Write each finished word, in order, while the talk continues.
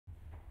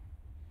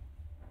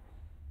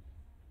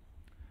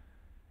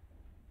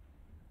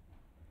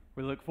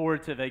We look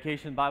forward to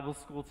Vacation Bible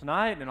School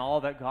tonight and all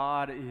that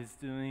God is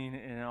doing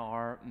in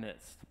our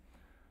midst.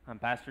 I'm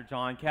Pastor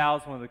John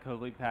Kalz, one of the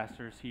co-lead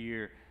pastors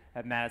here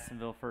at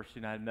Madisonville First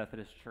United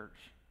Methodist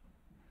Church.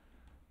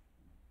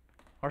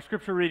 Our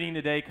scripture reading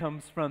today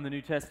comes from the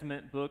New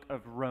Testament book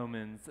of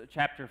Romans,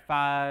 chapter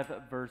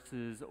 5,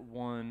 verses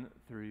 1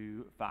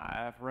 through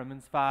 5.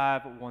 Romans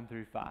 5, 1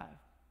 through 5.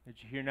 Did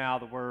you hear now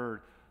the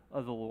word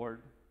of the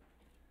Lord?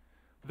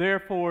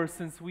 Therefore,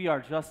 since we are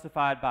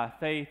justified by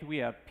faith, we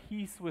have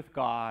peace with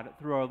God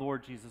through our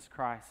Lord Jesus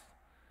Christ,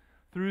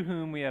 through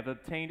whom we have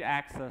obtained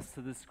access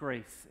to this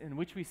grace in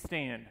which we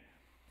stand,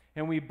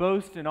 and we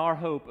boast in our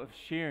hope of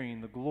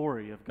sharing the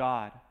glory of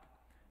God.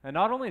 And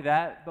not only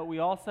that, but we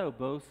also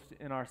boast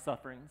in our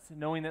sufferings,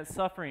 knowing that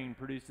suffering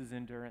produces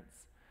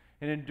endurance,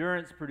 and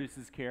endurance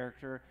produces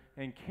character,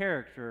 and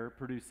character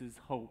produces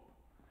hope.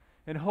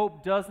 And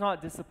hope does not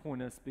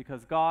disappoint us,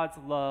 because God's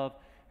love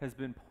has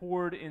been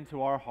poured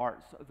into our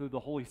hearts through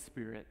the Holy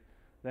Spirit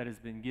that has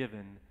been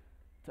given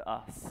to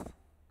us.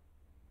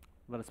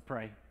 Let us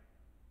pray.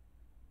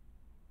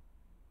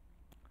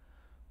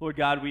 Lord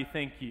God, we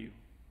thank you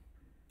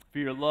for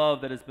your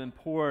love that has been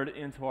poured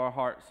into our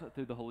hearts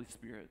through the Holy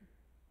Spirit.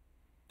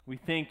 We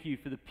thank you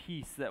for the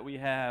peace that we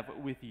have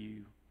with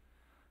you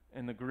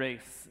and the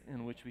grace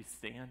in which we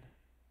stand.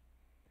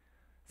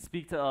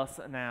 Speak to us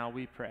now,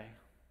 we pray.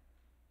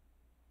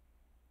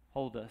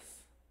 Hold us,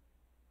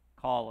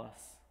 call us,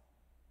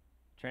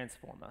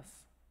 transform us.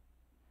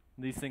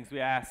 These things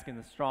we ask in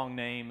the strong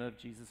name of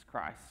Jesus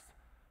Christ,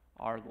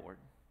 our Lord.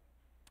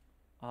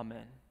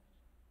 Amen.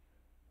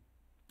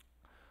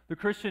 The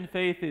Christian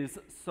faith is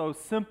so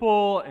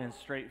simple and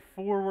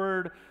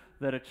straightforward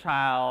that a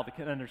child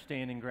can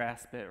understand and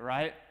grasp it,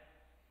 right?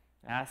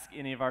 Ask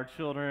any of our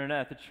children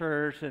at the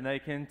church and they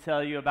can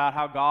tell you about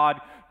how God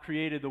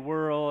created the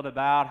world,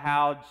 about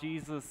how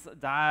Jesus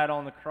died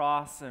on the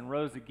cross and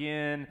rose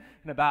again,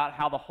 and about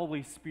how the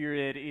Holy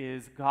Spirit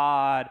is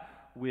God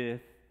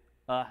with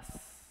us.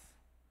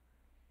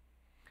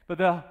 But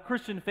the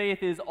Christian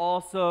faith is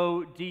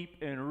also deep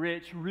and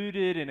rich,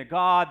 rooted in a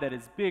God that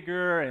is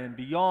bigger and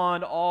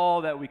beyond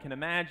all that we can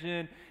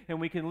imagine, and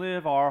we can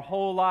live our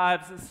whole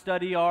lives,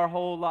 study our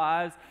whole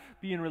lives,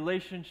 be in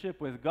relationship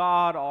with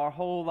God our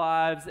whole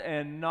lives,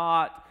 and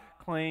not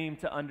claim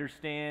to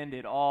understand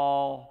it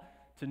all,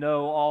 to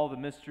know all the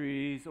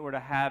mysteries, or to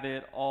have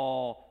it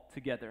all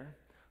together.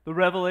 The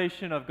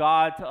revelation of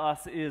God to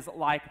us is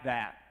like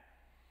that.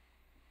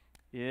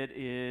 It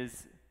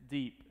is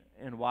deep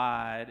and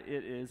wide.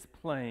 It is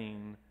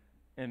plain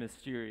and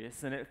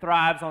mysterious. And it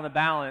thrives on the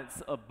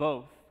balance of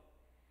both.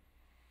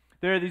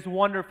 There are these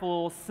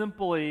wonderful,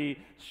 simply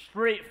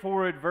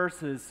straightforward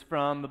verses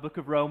from the book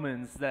of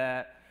Romans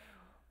that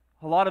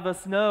a lot of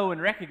us know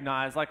and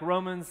recognize, like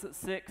Romans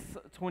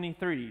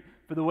 6:23.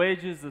 For the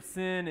wages of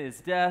sin is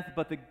death,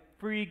 but the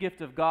free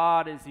gift of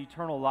God is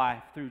eternal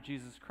life through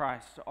Jesus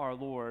Christ our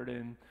Lord.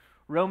 And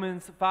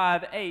Romans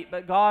 5:8,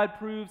 but God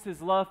proves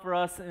his love for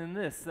us in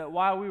this, that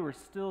while we were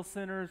still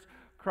sinners,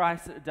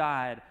 Christ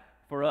died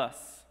for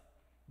us.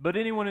 But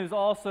anyone who's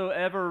also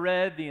ever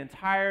read the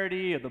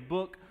entirety of the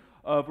book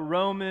of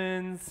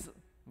Romans,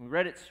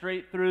 read it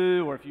straight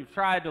through, or if you've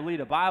tried to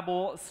lead a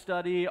Bible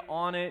study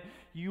on it,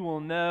 you will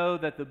know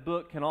that the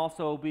book can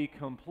also be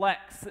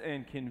complex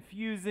and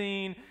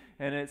confusing,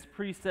 and its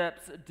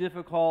precepts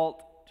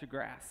difficult to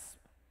grasp.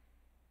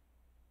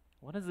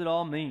 What does it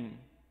all mean?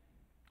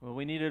 Well,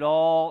 we need it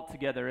all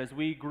together as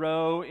we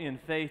grow in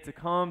faith to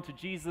come to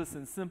Jesus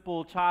in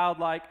simple,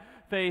 childlike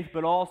faith,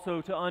 but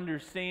also to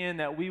understand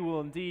that we will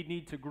indeed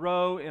need to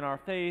grow in our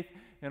faith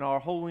and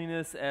our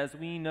holiness as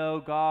we know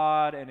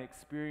God and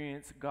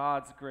experience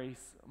God's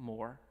grace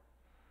more.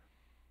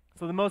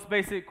 So the most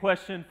basic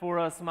question for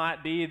us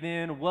might be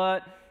then,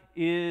 what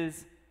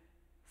is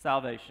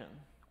salvation?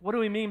 What do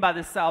we mean by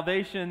this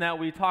salvation that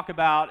we talk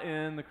about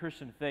in the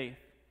Christian faith?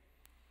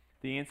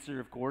 The answer,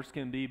 of course,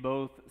 can be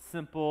both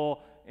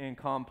simple and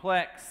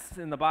complex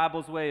in the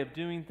Bible's way of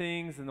doing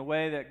things and the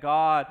way that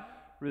God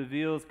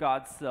reveals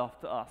God's self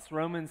to us.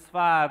 Romans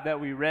 5 that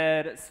we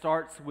read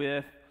starts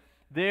with,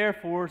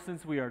 therefore,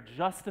 since we are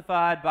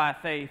justified by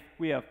faith,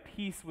 we have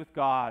peace with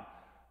God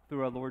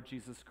through our Lord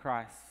Jesus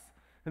Christ.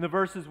 And the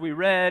verses we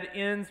read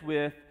ends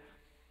with,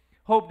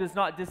 hope does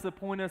not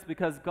disappoint us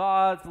because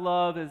God's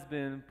love has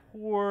been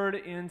poured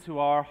into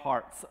our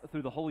hearts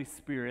through the Holy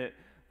Spirit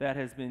that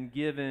has been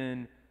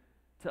given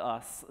to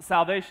us.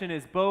 Salvation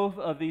is both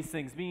of these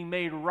things, being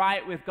made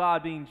right with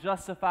God, being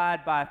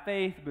justified by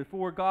faith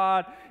before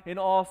God, and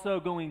also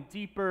going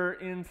deeper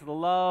into the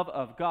love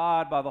of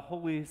God by the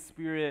Holy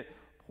Spirit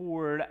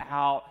poured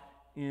out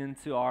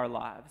into our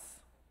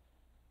lives.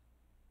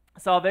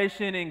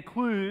 Salvation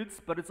includes,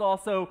 but it's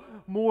also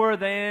more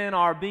than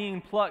our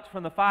being plucked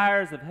from the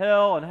fires of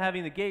hell and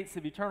having the gates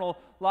of eternal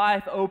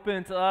life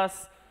open to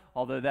us,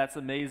 although that's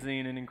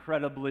amazing and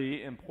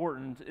incredibly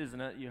important,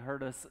 isn't it? You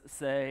heard us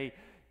say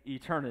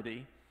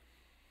eternity.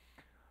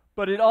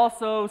 But it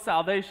also,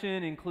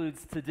 salvation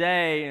includes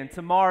today and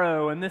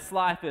tomorrow and this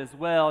life as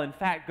well. In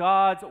fact,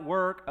 God's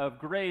work of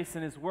grace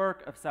and his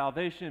work of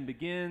salvation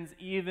begins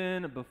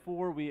even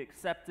before we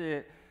accept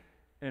it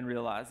and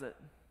realize it.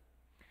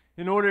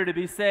 In order to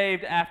be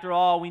saved, after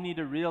all, we need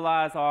to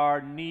realize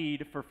our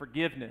need for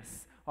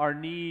forgiveness, our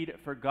need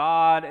for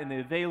God, and the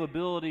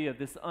availability of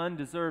this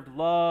undeserved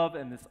love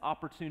and this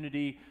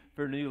opportunity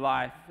for new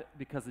life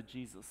because of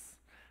Jesus.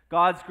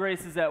 God's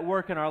grace is at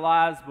work in our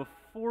lives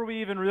before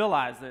we even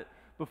realize it.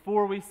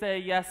 Before we say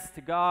yes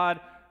to God,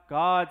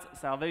 God's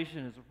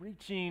salvation is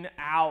reaching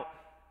out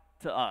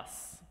to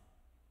us.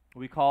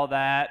 We call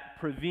that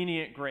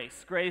prevenient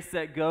grace, grace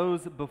that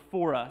goes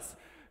before us.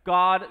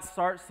 God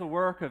starts the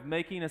work of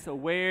making us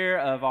aware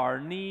of our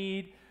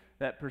need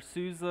that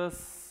pursues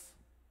us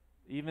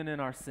even in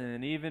our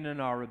sin, even in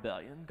our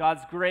rebellion.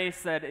 God's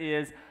grace that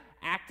is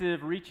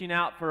active, reaching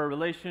out for a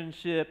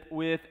relationship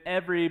with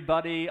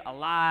everybody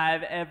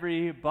alive,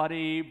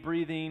 everybody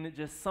breathing.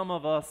 Just some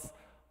of us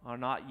are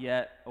not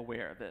yet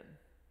aware of it.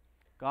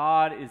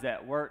 God is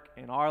at work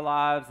in our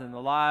lives and the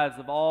lives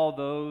of all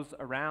those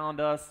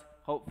around us,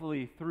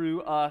 hopefully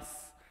through us,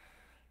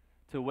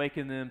 to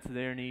awaken them to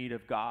their need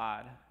of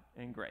God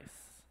and grace.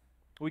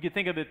 We could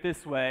think of it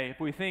this way. If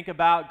we think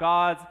about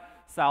God's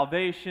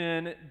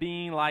salvation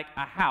being like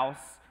a house,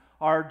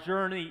 our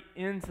journey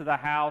into the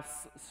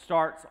house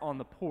starts on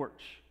the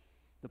porch.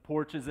 The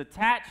porch is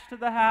attached to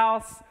the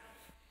house.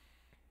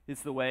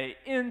 It's the way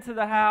into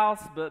the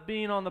house, but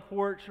being on the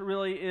porch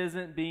really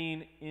isn't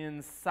being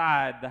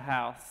inside the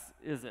house,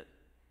 is it?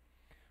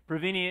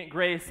 Prevenient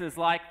grace is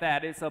like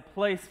that. It's a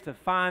place to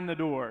find the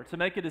door, to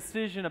make a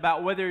decision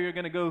about whether you're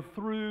going to go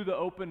through the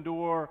open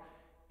door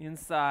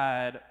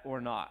inside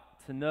or not,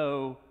 to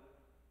know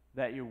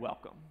that you're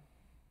welcome.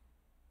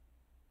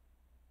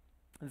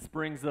 This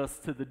brings us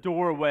to the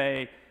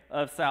doorway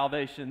of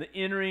salvation, the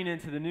entering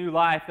into the new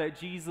life that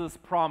Jesus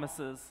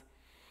promises.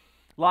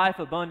 Life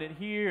abundant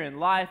here and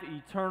life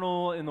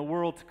eternal in the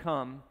world to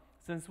come.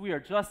 Since we are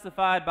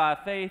justified by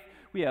faith,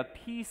 we have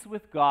peace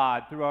with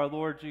God through our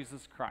Lord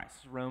Jesus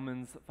Christ.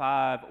 Romans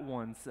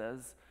 5:1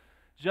 says,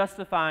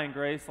 justifying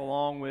grace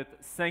along with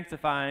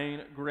sanctifying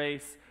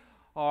grace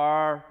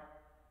are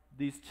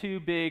these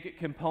two big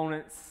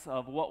components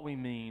of what we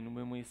mean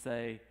when we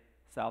say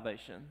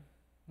salvation.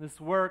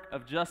 This work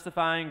of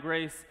justifying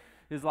grace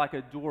is like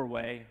a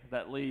doorway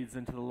that leads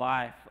into the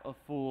life of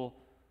full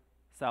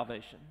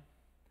salvation.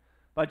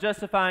 By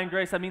justifying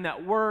grace, I mean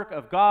that work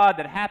of God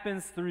that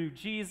happens through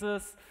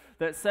Jesus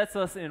that sets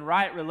us in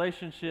right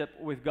relationship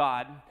with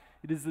God.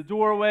 It is the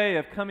doorway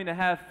of coming to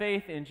have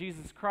faith in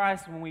Jesus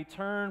Christ. When we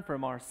turn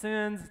from our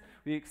sins,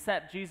 we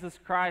accept Jesus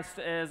Christ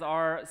as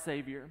our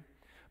Savior.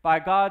 By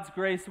God's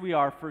grace, we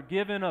are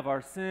forgiven of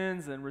our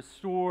sins and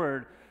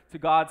restored to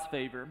God's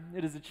favor.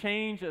 It is a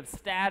change of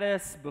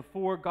status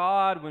before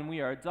God when we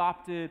are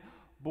adopted,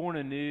 born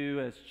anew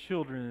as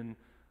children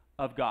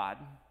of God.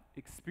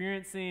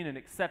 Experiencing and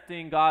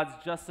accepting God's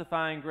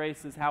justifying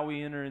grace is how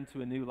we enter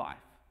into a new life.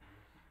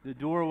 The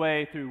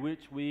doorway through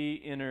which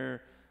we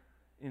enter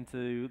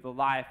into the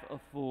life of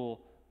full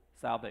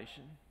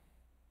salvation.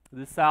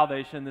 This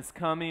salvation, this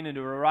coming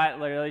into a right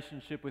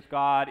relationship with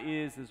God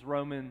is, as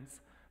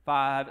Romans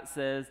 5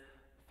 says,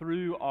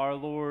 through our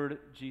Lord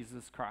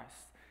Jesus Christ.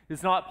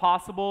 It's not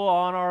possible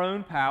on our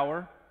own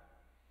power,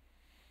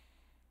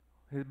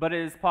 but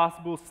it is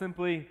possible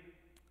simply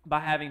by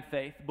having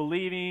faith,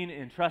 believing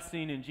and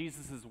trusting in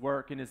Jesus'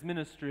 work and his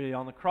ministry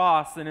on the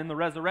cross and in the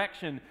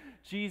resurrection.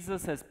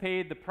 Jesus has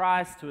paid the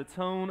price to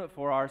atone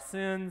for our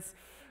sins,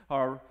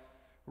 our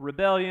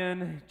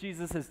rebellion.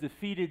 Jesus has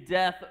defeated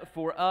death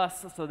for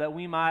us so that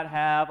we might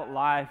have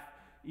life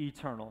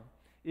eternal.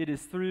 It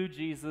is through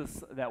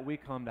Jesus that we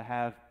come to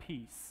have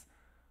peace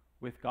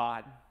with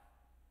God.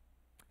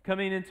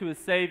 Coming into a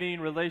saving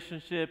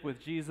relationship with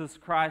Jesus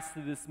Christ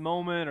through this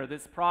moment or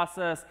this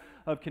process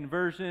of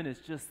conversion is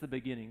just the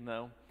beginning,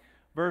 though.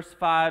 Verse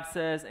 5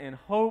 says, and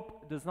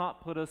hope does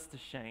not put us to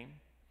shame,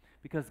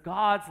 because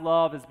God's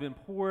love has been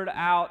poured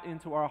out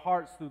into our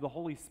hearts through the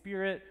Holy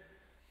Spirit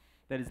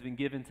that has been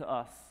given to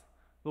us.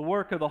 The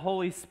work of the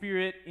Holy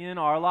Spirit in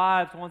our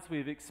lives, once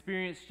we've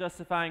experienced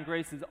justifying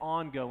grace, is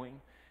ongoing.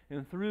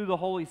 And through the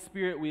Holy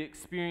Spirit, we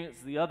experience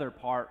the other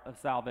part of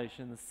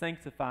salvation, the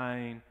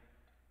sanctifying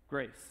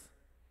grace.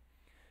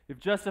 If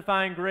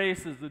justifying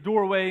grace is the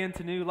doorway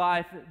into new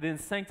life, then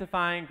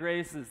sanctifying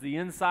grace is the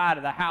inside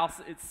of the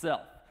house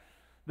itself.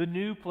 The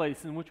new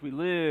place in which we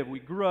live, we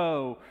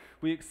grow,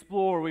 we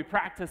explore, we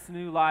practice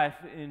new life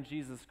in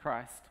Jesus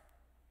Christ.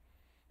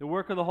 The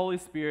work of the Holy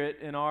Spirit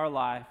in our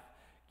life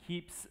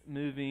keeps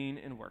moving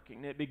and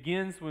working. It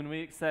begins when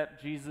we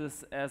accept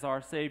Jesus as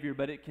our Savior,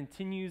 but it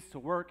continues to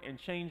work and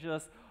change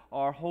us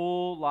our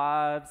whole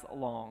lives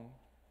long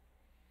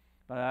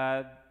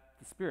by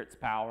the Spirit's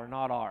power,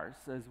 not ours,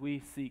 as we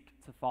seek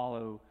to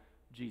follow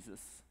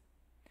Jesus.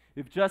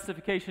 If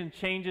justification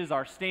changes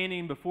our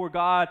standing before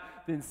God,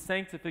 then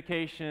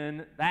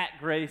sanctification, that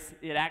grace,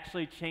 it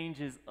actually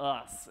changes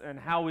us and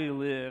how we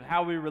live,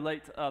 how we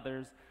relate to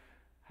others,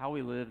 how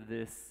we live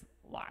this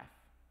life.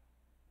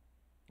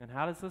 And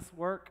how does this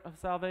work of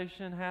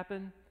salvation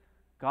happen?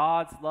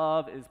 God's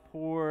love is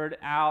poured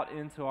out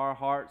into our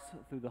hearts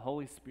through the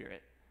Holy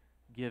Spirit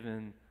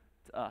given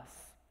to us.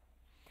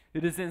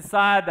 It is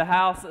inside the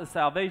house of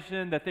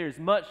salvation that there's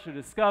much to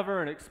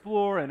discover and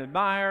explore and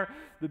admire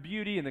the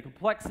beauty and the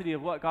complexity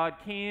of what God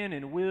can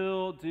and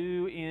will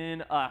do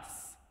in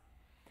us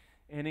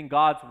and in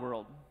God's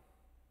world.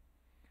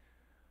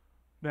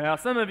 Now,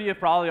 some of you have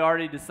probably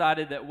already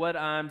decided that what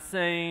I'm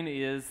saying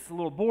is a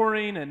little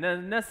boring and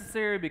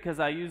unnecessary because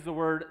I use the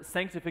word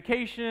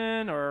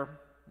sanctification, or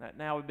that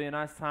now would be a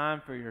nice time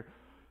for your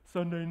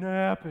Sunday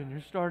nap and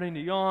you're starting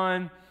to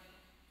yawn.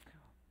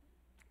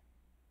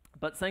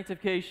 But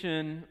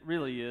sanctification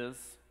really is,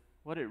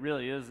 what it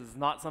really is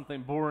not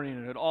something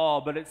boring at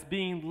all, but it's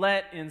being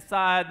let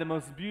inside the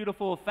most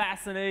beautiful,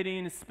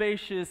 fascinating,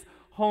 spacious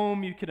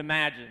home you could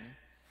imagine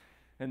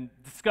and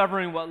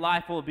discovering what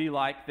life will be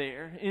like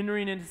there.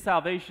 Entering into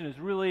salvation is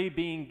really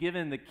being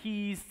given the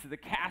keys to the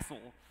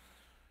castle,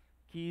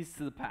 keys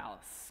to the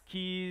palace,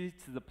 keys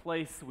to the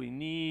place we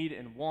need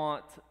and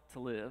want to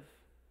live.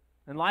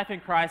 And life in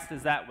Christ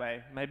is that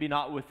way, maybe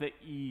not with the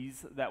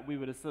ease that we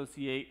would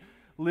associate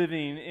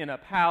living in a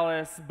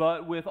palace,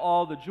 but with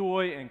all the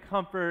joy and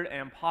comfort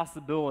and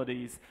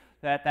possibilities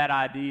that that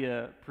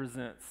idea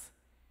presents.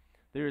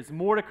 There is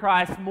more to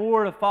Christ,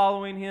 more to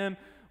following Him,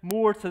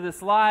 more to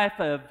this life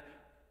of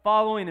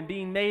following and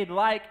being made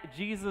like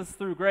Jesus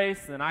through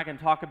grace than I can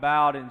talk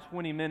about in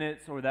 20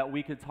 minutes or that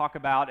we could talk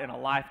about in a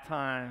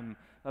lifetime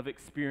of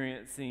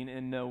experiencing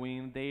and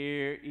knowing.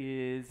 There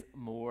is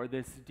more.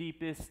 This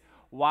deepest,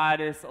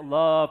 widest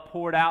love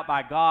poured out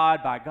by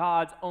God, by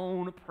God's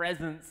own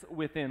presence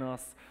within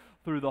us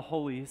through the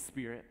Holy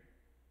Spirit.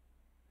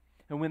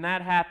 And when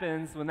that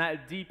happens, when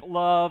that deep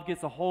love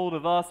gets a hold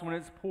of us, when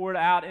it's poured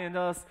out in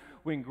us,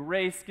 when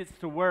grace gets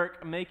to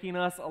work making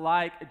us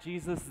like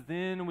Jesus,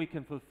 then we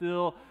can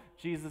fulfill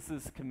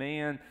Jesus'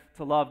 command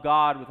to love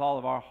God with all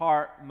of our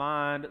heart,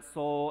 mind,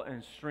 soul,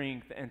 and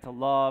strength, and to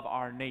love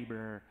our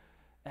neighbor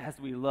as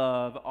we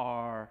love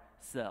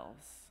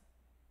ourselves.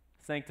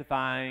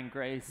 Sanctifying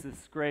grace,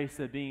 this grace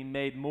of being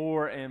made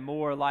more and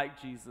more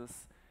like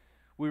Jesus.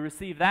 We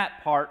receive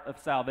that part of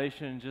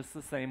salvation just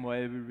the same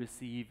way we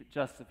receive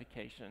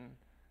justification,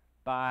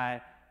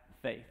 by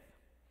faith.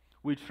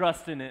 We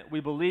trust in it. We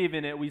believe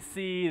in it. We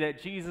see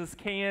that Jesus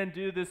can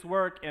do this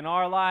work in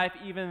our life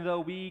even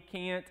though we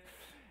can't.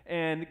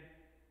 And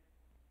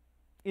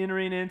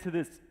entering into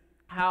this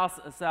house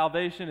of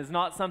salvation is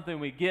not something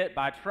we get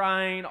by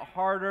trying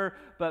harder,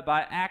 but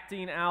by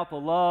acting out the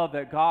love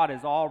that God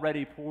has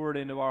already poured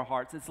into our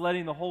hearts. It's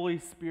letting the Holy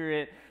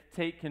Spirit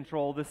take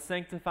control. This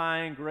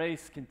sanctifying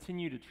grace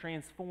continue to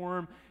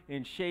transform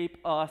and shape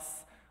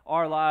us,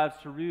 our lives,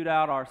 to root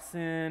out our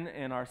sin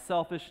and our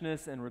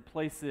selfishness and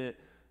replace it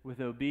with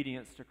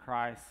obedience to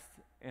Christ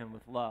and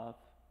with love.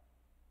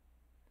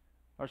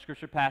 Our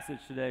scripture passage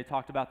today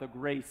talked about the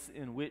grace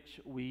in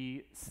which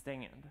we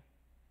stand.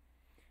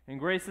 And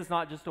grace is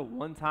not just a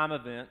one-time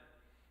event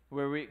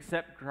where we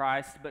accept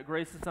Christ, but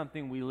grace is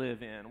something we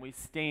live in, we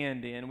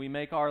stand in, we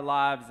make our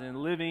lives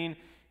in, living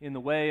in the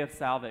way of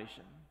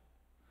salvation.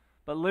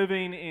 But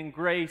living in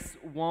grace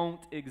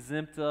won't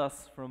exempt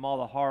us from all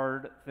the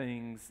hard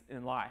things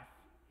in life.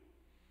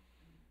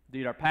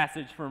 Indeed, our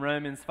passage from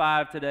Romans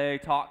 5 today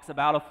talks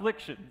about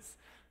afflictions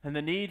and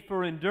the need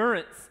for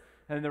endurance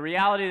and the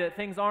reality that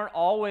things aren't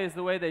always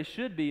the way they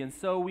should be, and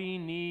so we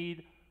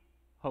need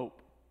hope.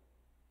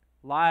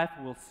 Life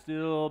will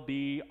still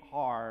be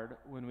hard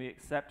when we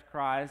accept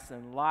Christ,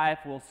 and life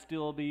will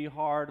still be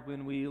hard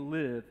when we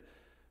live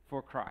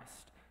for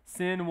Christ.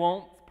 Sin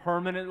won't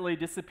permanently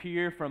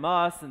disappear from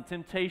us, and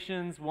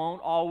temptations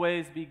won't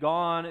always be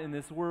gone in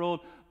this world,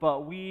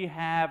 but we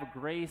have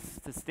grace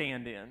to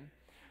stand in,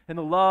 and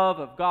the love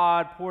of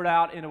God poured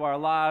out into our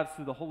lives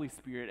through the Holy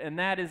Spirit. And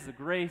that is the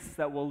grace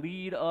that will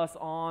lead us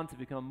on to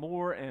become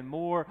more and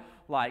more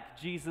like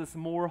Jesus,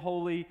 more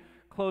holy,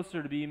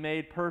 closer to being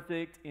made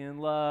perfect in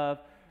love.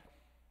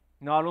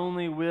 Not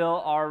only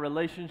will our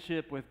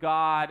relationship with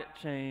God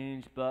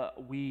change,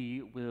 but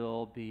we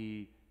will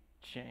be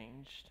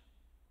changed.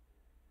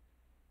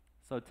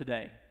 So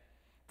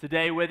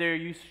today, whether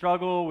you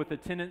struggle with a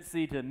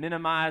tendency to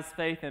minimize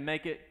faith and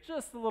make it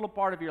just a little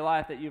part of your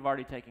life that you've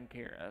already taken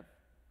care of,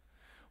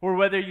 or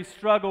whether you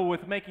struggle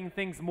with making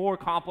things more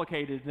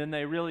complicated than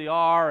they really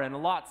are and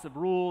lots of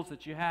rules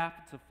that you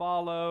have to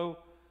follow,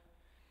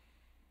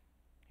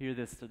 hear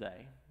this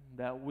today,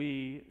 that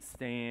we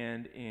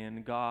stand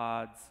in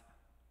God's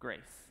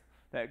grace,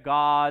 that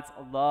God's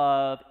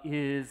love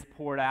is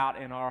poured out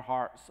in our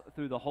hearts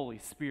through the Holy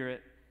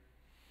Spirit.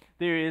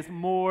 There is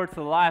more to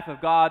the life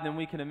of God than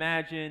we can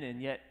imagine,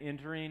 and yet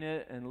entering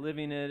it and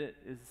living it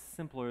is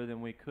simpler than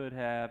we could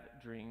have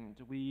dreamed.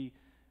 We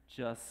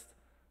just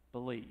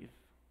believe.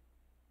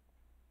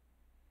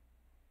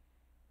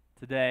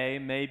 Today,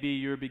 maybe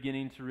you're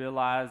beginning to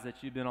realize that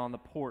you've been on the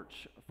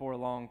porch for a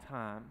long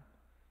time.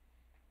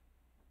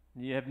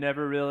 You have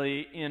never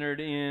really entered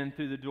in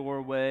through the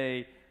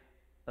doorway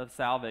of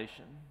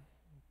salvation.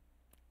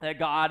 That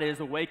God has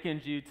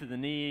awakened you to the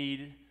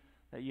need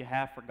that you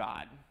have for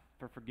God,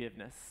 for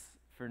forgiveness,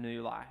 for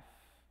new life.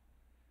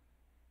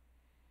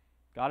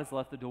 God has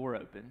left the door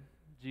open.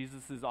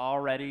 Jesus has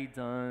already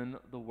done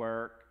the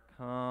work.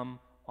 Come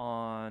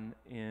on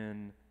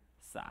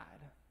inside.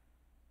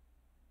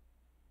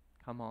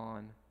 Come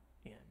on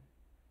in.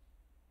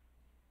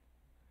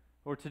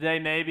 Or today,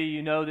 maybe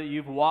you know that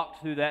you've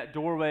walked through that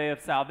doorway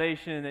of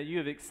salvation, that you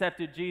have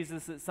accepted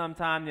Jesus at some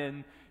time,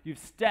 and you've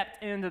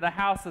stepped into the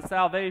house of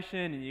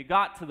salvation, and you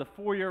got to the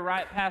foyer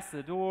right past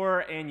the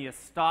door, and you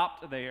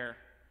stopped there.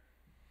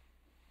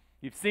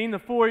 You've seen the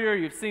foyer,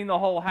 you've seen the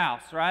whole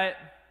house, right?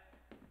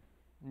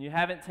 And you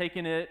haven't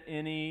taken it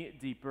any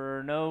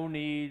deeper. No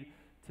need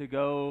to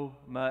go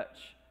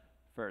much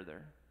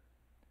further.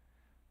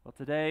 Well,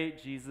 today,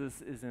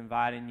 Jesus is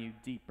inviting you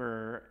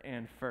deeper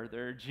and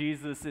further.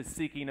 Jesus is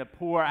seeking to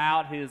pour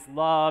out his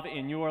love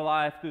in your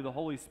life through the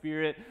Holy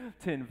Spirit,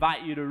 to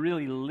invite you to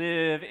really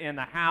live in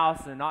the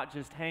house and not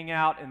just hang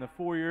out in the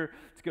foyer,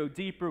 to go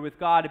deeper with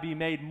God, to be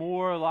made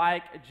more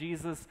like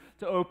Jesus,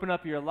 to open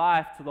up your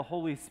life to the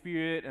Holy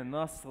Spirit and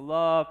thus to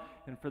love,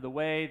 and for the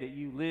way that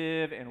you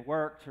live and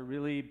work to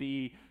really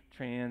be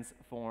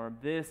transformed.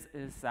 This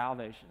is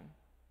salvation.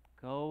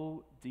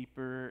 Go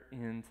deeper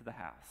into the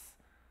house.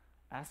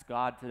 Ask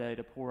God today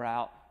to pour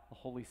out the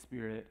Holy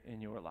Spirit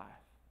in your life.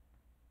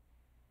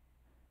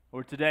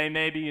 Or today,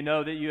 maybe you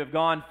know that you have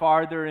gone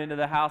farther into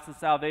the house of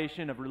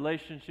salvation, of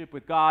relationship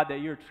with God,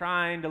 that you're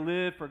trying to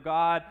live for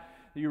God,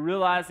 that you're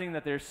realizing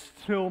that there's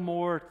still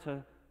more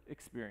to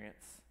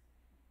experience.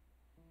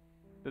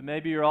 But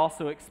maybe you're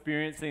also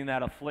experiencing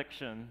that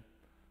affliction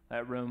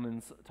that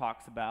Romans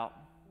talks about.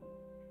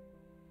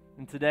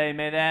 And today,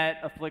 may that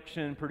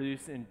affliction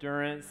produce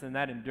endurance, and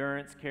that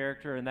endurance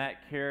character, and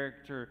that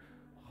character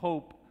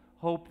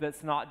hope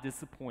that's not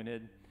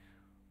disappointed,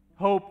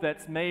 hope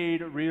that's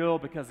made real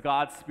because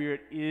God's Spirit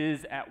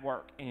is at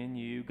work in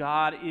you.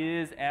 God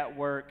is at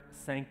work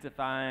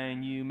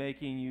sanctifying you,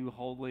 making you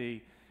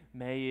holy.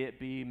 May it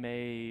be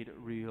made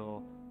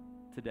real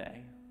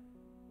today.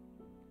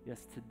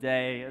 Yes,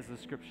 today, as the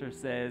Scripture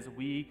says,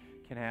 we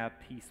can have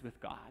peace with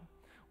God.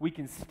 We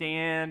can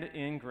stand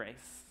in grace.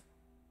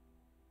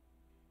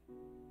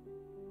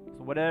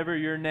 So whatever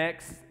your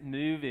next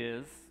move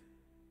is,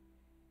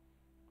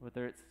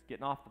 whether it's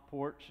getting off the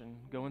porch and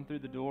going through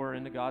the door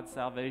into God's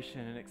salvation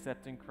and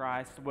accepting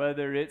Christ,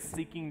 whether it's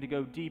seeking to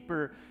go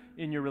deeper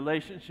in your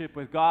relationship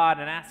with God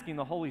and asking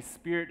the Holy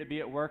Spirit to be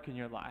at work in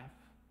your life,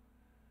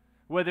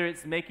 whether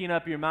it's making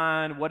up your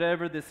mind,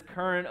 whatever this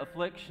current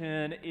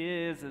affliction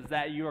is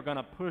that you are going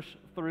to push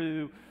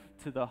through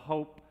to the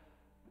hope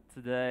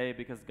today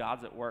because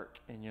God's at work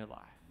in your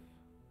life.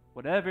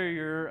 Whatever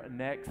your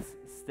next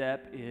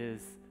step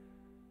is,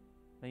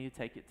 may you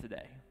take it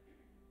today.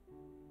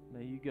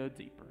 May you go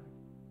deeper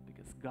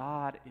because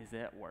God is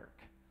at work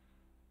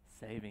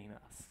saving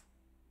us.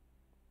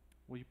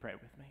 Will you pray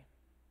with me?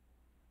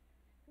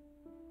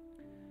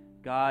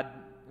 God,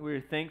 we're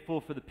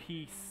thankful for the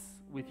peace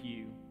with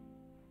you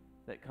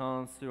that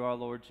comes through our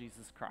Lord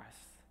Jesus Christ.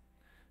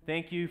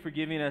 Thank you for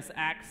giving us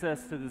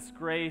access to this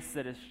grace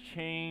that has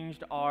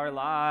changed our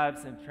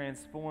lives and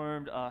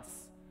transformed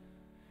us,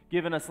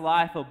 given us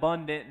life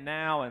abundant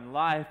now and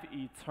life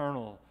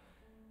eternal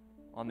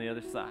on the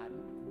other side.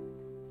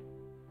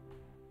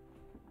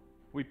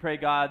 We pray,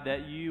 God,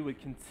 that you would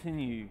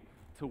continue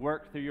to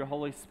work through your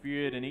Holy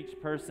Spirit in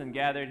each person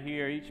gathered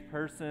here, each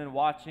person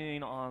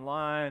watching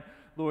online.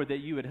 Lord, that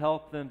you would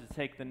help them to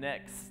take the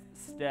next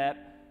step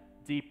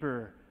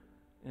deeper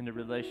into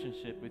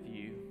relationship with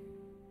you.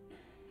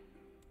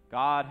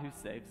 God who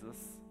saves us,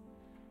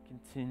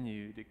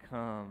 continue to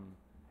come.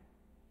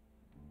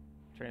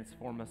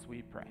 Transform us,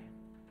 we pray.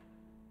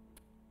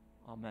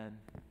 Amen.